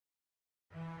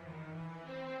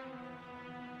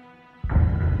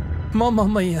Mamma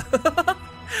mia.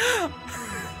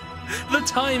 The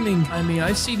timing. I mean,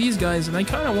 I see these guys and I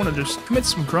kind of want to just commit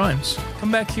some crimes.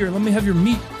 Come back here, let me have your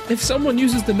meat. If someone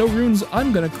uses the no runes,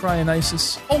 I'm gonna cry in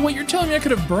ISIS. Oh wait, you're telling me I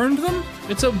could have burned them?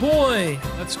 It's a boy.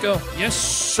 Let's go. Yes,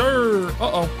 sir.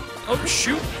 Uh-oh. Oh,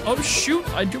 shoot. Oh, shoot.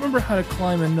 I do remember how to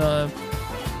climb and,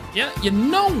 yeah, you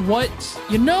know what?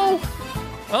 You know?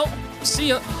 Well, see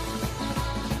ya.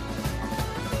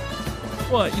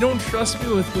 What, you don't trust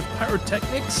me with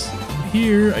pyrotechnics?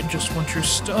 Here, I just want your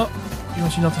stuff. You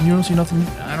don't see nothing, you don't see nothing.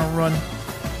 I don't run.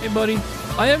 Hey, buddy.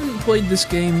 I haven't played this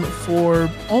game for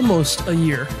almost a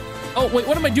year. Oh, wait,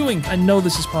 what am I doing? I know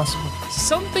this is possible.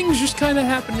 Some things just kind of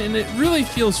happen, and it really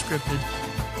feels scripted.